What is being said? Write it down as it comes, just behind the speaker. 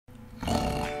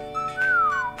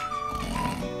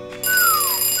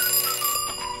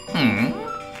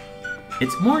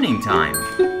It's morning time,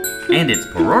 and it's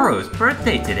Pororo's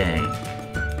birthday today.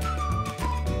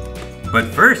 But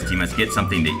first, he must get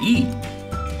something to eat.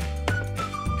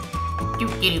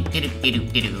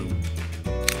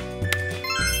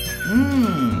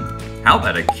 How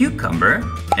about a cucumber,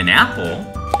 an apple,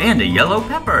 and a yellow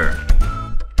pepper?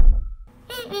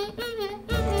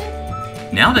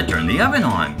 Now to turn the oven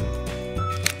on.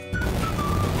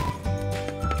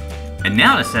 And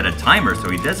now to set a timer so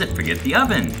he doesn't forget the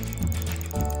oven.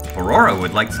 Pororo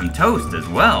would like some toast as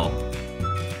well.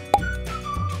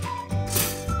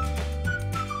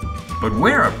 But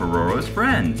where are Pororo's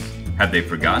friends? Have they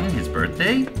forgotten his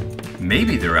birthday?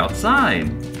 Maybe they're outside.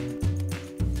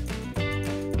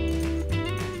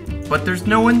 But there's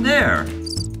no one there.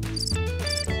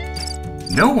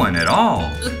 No one at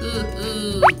all.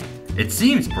 It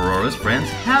seems Pororo's friends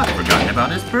have forgotten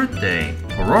about his birthday.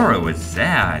 Pororo is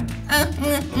sad.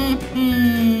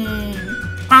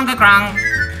 Crong.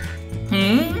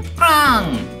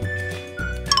 Crong.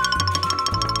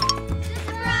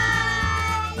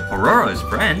 Pororo's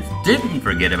friends didn't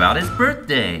forget about his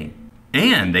birthday.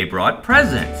 And they brought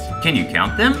presents. Can you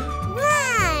count them? 1,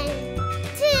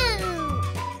 2,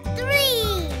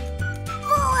 3,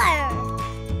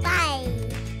 4, 5,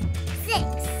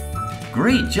 6.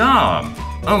 Great job!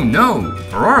 Oh no,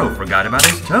 Pororo forgot about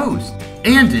his toast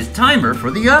and his timer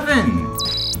for the oven.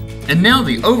 And now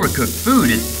the overcooked food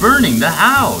is burning the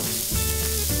house.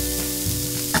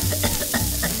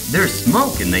 There's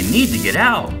smoke and they need to get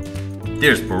out.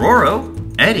 There's Pororo,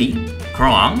 Eddie,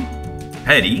 Crong,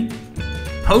 Petty,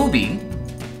 Poby,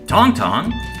 Tong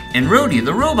Tong, and Rody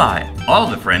the robot. All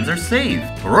the friends are safe.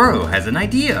 Pororo has an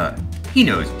idea. He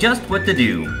knows just what to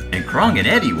do, and Crong and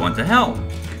Eddie want to help.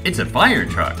 It's a fire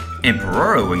truck, and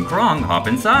Pororo and Crong hop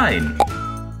inside.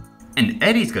 And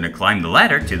Eddie's gonna climb the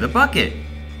ladder to the bucket.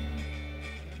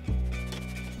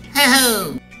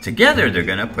 Ho-ho! Together they're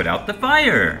gonna put out the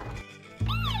fire.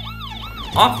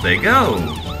 Off they go.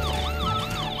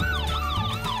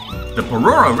 The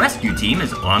Pororo rescue team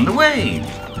is on the way.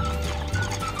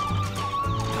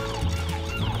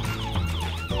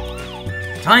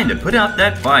 Time to put out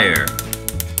that fire.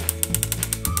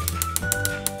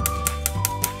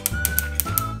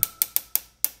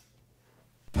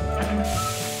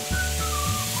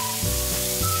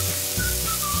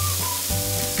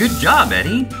 Good job,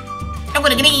 Eddie.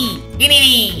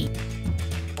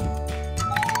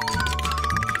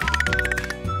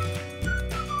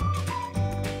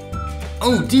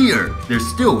 Oh dear, there's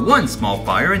still one small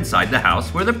fire inside the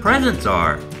house where the presents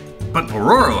are. But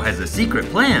Pororo has a secret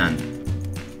plan.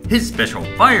 His special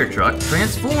fire truck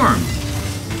transforms.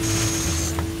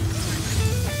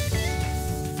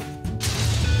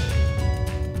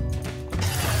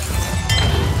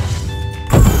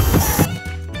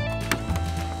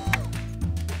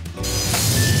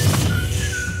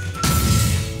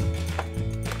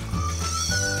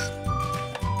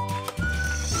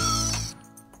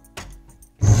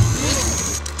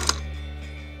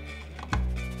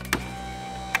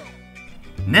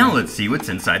 Now let's see what's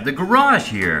inside the garage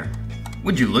here.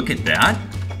 Would you look at that?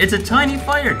 It's a tiny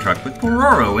fire truck with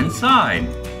Pororo inside.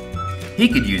 He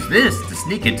could use this to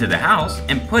sneak into the house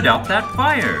and put out that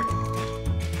fire.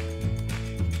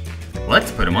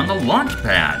 Let's put him on the launch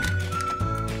pad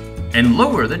and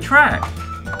lower the track.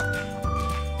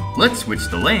 Let's switch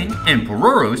the lane and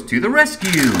Pororo's to the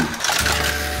rescue.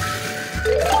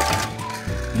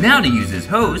 Now to use his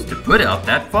hose to put out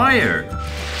that fire.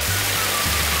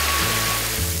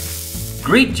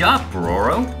 Great job,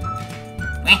 Pororo!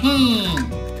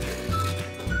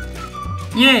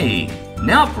 Yay!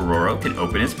 Now Pororo can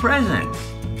open his presents.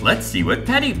 Let's see what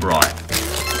Petty brought.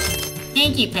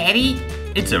 Thank you, Petty.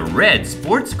 It's a red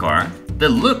sports car that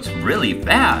looks really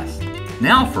fast.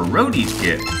 Now for Rody's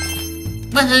gift.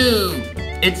 Woohoo!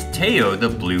 It's Teo the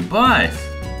blue bus.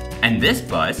 And this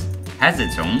bus has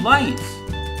its own lights.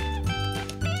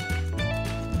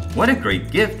 What a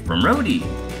great gift from Rody.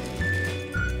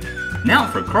 Now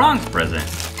for Crong's present.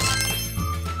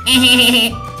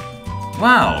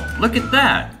 Wow, look at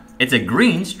that. It's a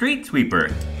green street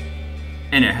sweeper.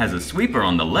 And it has a sweeper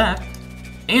on the left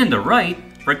and the right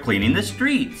for cleaning the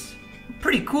streets.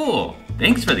 Pretty cool.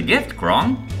 Thanks for the gift,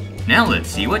 Crong. Now let's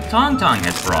see what Tong Tong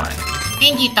has brought.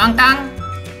 Thank you, Tong Tong.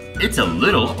 It's a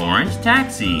little orange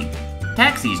taxi.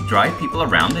 Taxis drive people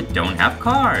around that don't have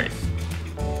cars.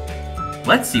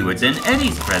 Let's see what's in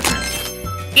Eddie's present.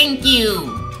 Thank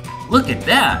you. Look at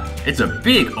that! It's a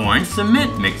big orange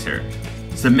cement mixer.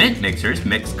 Cement mixers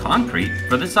mix concrete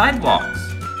for the sidewalks.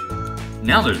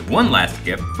 Now there's one last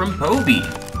gift from Poby.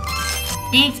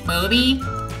 Thanks, Poby.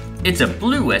 It's a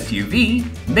blue SUV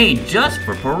made just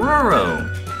for Pororo.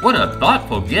 What a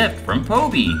thoughtful gift from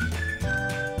Poby.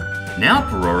 Now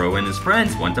Pororo and his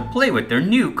friends want to play with their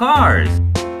new cars.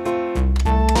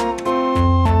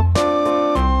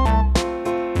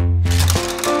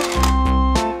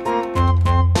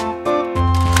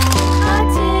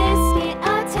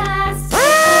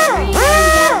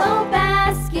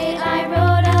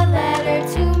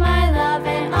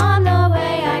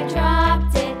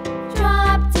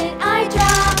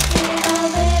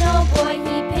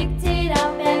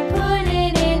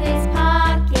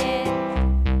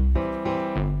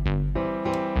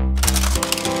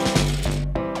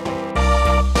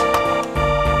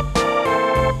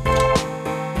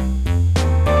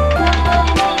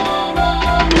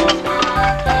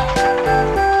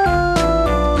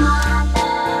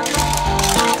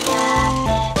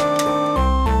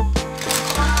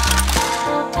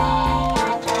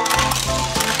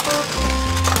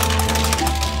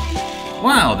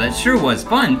 Wow, that sure was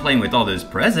fun playing with all those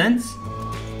presents.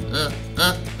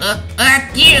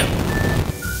 Cute!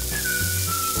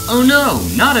 Oh no,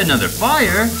 not another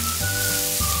fire!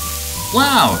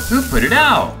 Wow, who put it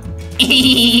out?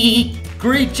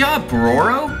 Great job,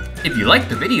 Pororo! If you liked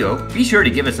the video, be sure to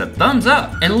give us a thumbs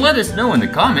up and let us know in the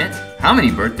comments how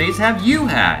many birthdays have you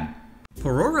had.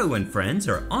 Pororo and friends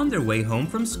are on their way home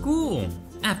from school.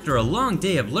 After a long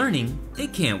day of learning, they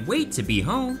can't wait to be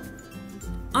home.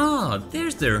 Ah,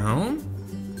 there's their home.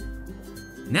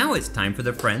 Now it's time for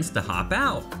the friends to hop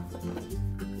out.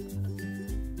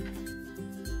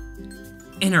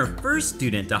 And our first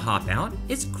student to hop out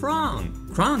is Crong.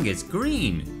 Crong is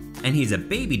green, and he's a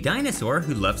baby dinosaur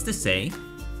who loves to say,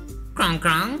 Crong,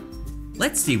 Crong.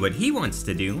 Let's see what he wants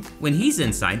to do when he's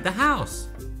inside the house.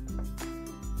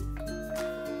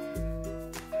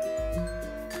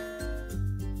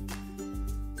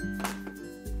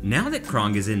 Now that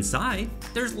Crong is inside,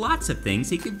 there's lots of things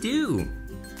he could do.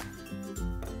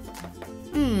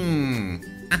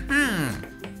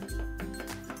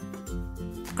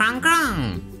 Crong,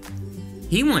 Crong.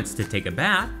 He wants to take a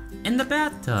bath in the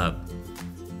bathtub.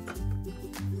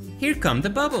 Here come the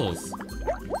bubbles.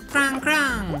 Crong,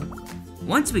 Crong.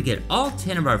 Once we get all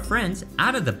 10 of our friends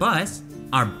out of the bus,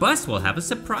 our bus will have a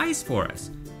surprise for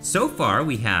us. So far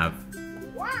we have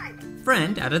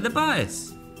friend out of the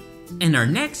bus. And our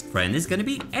next friend is gonna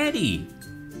be Eddie.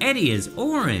 Eddie is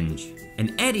orange,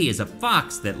 and Eddie is a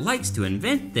fox that likes to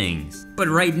invent things. But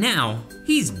right now,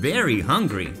 he's very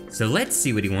hungry, so let's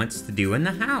see what he wants to do in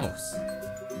the house.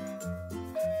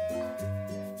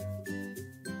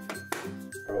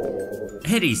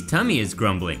 Eddie's tummy is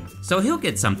grumbling, so he'll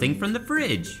get something from the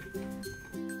fridge.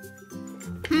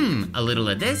 A little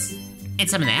of this, and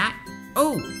some of that.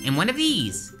 Oh, and one of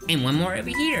these, and one more over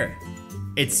here.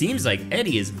 It seems like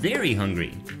Eddie is very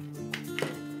hungry.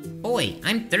 Oi,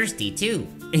 I'm thirsty too.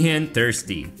 And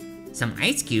thirsty. Some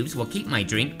ice cubes will keep my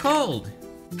drink cold.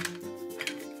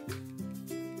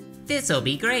 This'll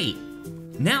be great.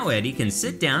 Now Eddie can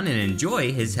sit down and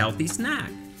enjoy his healthy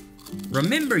snack.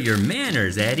 Remember your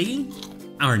manners, Eddie.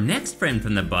 Our next friend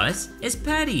from the bus is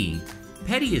Petty.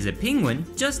 Petty is a penguin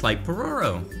just like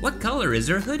Pororo. What color is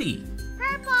her hoodie?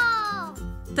 Purple.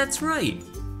 That's right,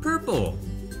 purple.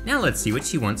 Now let's see what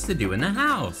she wants to do in the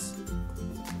house.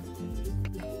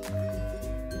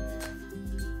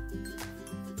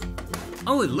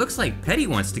 Oh, it looks like Petty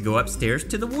wants to go upstairs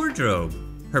to the wardrobe.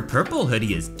 Her purple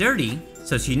hoodie is dirty,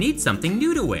 so she needs something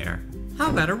new to wear.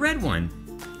 How about a red one?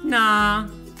 Nah.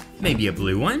 Maybe a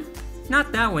blue one?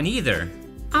 Not that one either.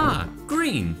 Ah,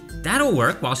 green. That'll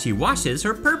work while she washes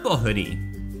her purple hoodie.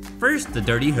 First, the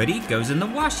dirty hoodie goes in the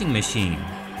washing machine.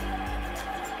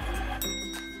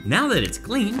 Now that it's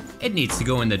clean, it needs to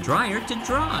go in the dryer to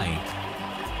dry.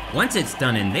 Once it's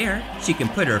done in there, she can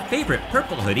put her favorite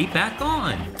purple hoodie back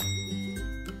on.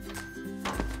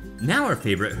 Now her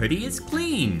favorite hoodie is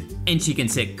clean, and she can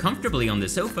sit comfortably on the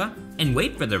sofa and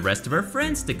wait for the rest of her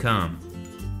friends to come.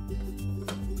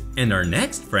 And our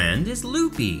next friend is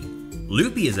Loopy.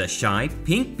 Loopy is a shy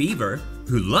pink beaver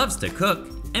who loves to cook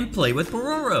and play with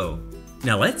Pororo.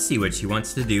 Now let's see what she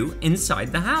wants to do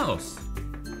inside the house.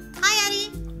 Hi, Eddie.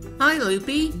 Hi,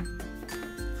 Loopy.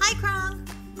 Hi, Crong.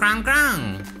 Crong,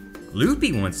 Crong.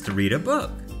 Loopy wants to read a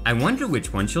book. I wonder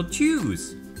which one she'll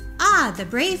choose. Ah, the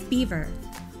brave beaver.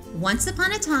 Once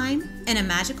upon a time, in a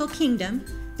magical kingdom,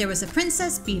 there was a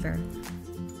princess beaver.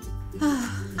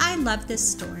 I love this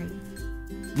story.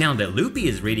 Now that Loopy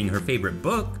is reading her favorite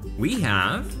book, we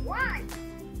have 1,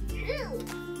 2,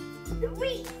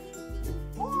 3,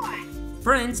 4.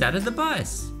 friends out of the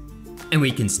bus. And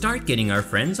we can start getting our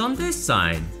friends on this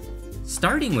side.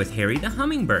 Starting with Harry the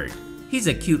hummingbird. He's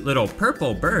a cute little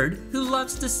purple bird who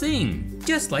loves to sing,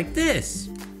 just like this.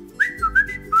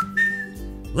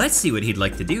 Let's see what he'd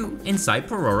like to do inside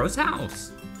Pororo's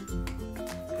house.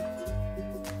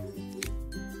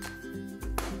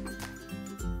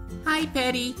 Hi,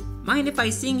 Petty. Mind if I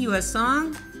sing you a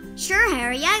song? Sure,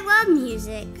 Harry, I love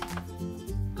music.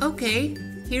 Okay,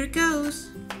 here it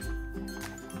goes.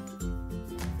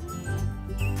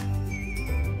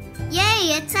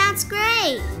 Yay, it sounds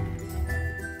great.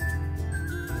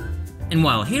 And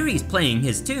while Harry's playing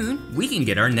his tune, we can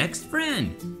get our next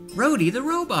friend, Rody the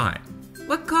robot.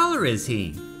 What color is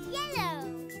he?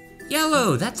 Yellow.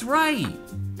 Yellow, that's right.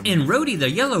 And Rody the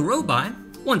yellow robot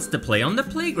wants to play on the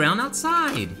playground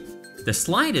outside. The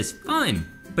slide is fun,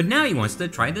 but now he wants to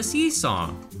try the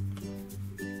seesaw.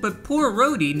 But poor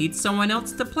Rody needs someone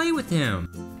else to play with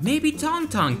him. Maybe Tong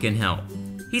Tong can help.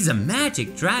 He's a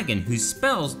magic dragon whose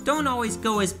spells don't always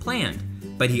go as planned,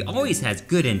 but he always has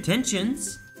good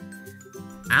intentions.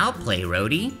 I'll play,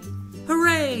 Rody.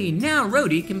 Hooray! Now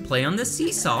Rody can play on the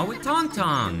seesaw with Tong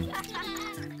Tong.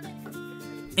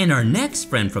 And our next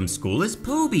friend from school is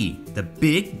Poby, the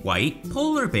big white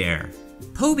polar bear.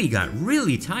 Poby got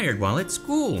really tired while at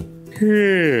school.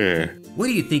 What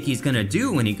do you think he's gonna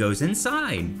do when he goes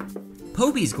inside?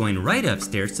 Poby's going right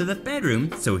upstairs to the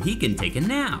bedroom so he can take a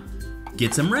nap.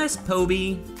 Get some rest,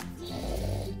 Poby.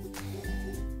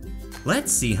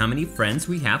 Let's see how many friends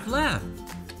we have left.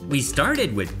 We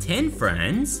started with 10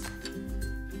 friends,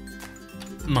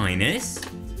 minus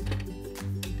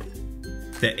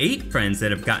the 8 friends that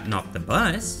have gotten off the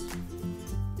bus,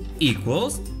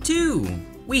 equals 2.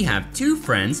 We have 2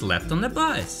 friends left on the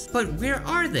bus. But where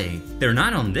are they? They're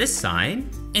not on this side,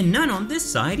 and none on this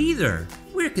side either.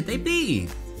 Where could they be?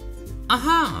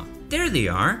 Aha! There they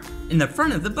are, in the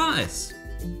front of the bus.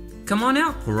 Come on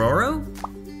out, Pororo.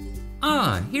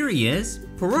 Ah, here he is,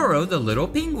 Pororo the Little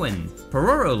Penguin.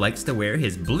 Pororo likes to wear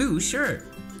his blue shirt,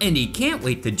 and he can't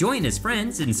wait to join his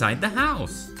friends inside the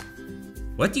house.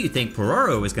 What do you think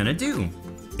Pororo is gonna do?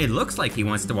 It looks like he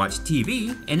wants to watch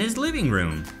TV in his living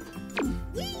room.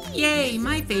 Yay,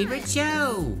 my favorite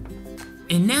show!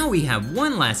 And now we have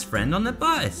one last friend on the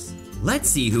bus. Let's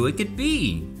see who it could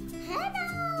be.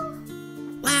 Hello.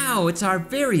 Wow, it's our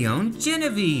very own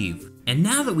Genevieve. And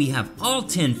now that we have all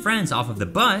 10 friends off of the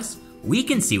bus, we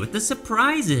can see what the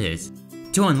surprise is.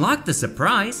 To unlock the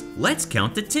surprise, let's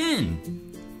count to 10.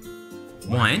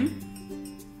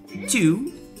 1,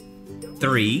 2,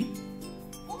 3,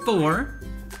 4,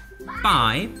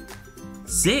 5,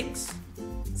 6,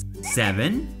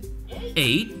 7,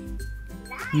 8,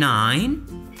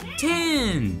 9,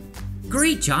 10.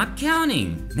 Great job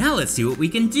counting. Now let's see what we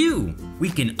can do. We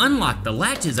can unlock the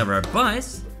latches of our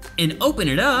bus and open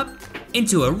it up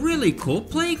into a really cool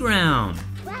playground.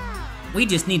 We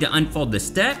just need to unfold the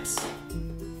steps,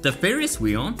 the Ferris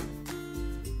wheel,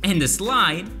 and the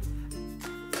slide.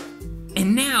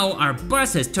 And now our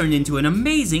bus has turned into an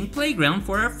amazing playground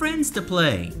for our friends to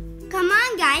play. Come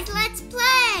on, guys, let's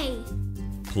play.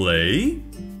 Play?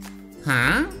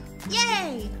 Huh?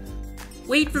 Yay!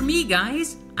 Wait for me,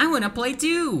 guys. I want to play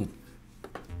too.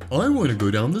 I want to go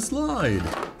down the slide.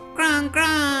 Crong,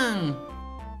 crong.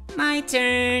 My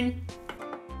turn.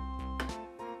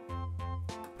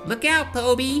 Look out,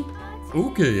 Poby.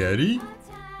 Okay, Eddie.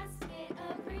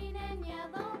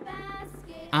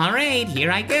 All right,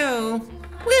 here I go.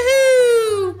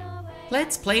 Woohoo!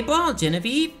 Let's play ball,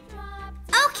 Genevieve.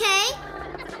 Okay.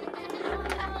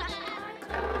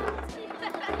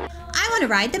 I want to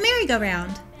ride the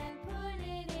merry-go-round.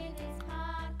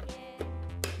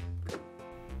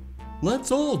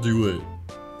 Let's all do it.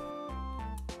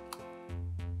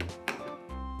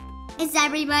 Is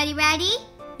everybody ready?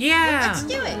 Yeah. Let's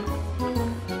do it.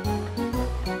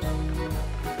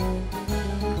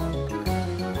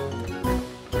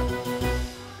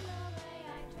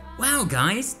 Wow,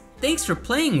 guys. Thanks for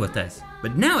playing with us.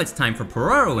 But now it's time for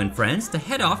Pororo and friends to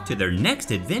head off to their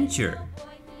next adventure.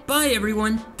 Bye,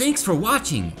 everyone. Thanks for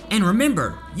watching. And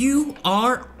remember, you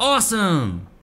are awesome.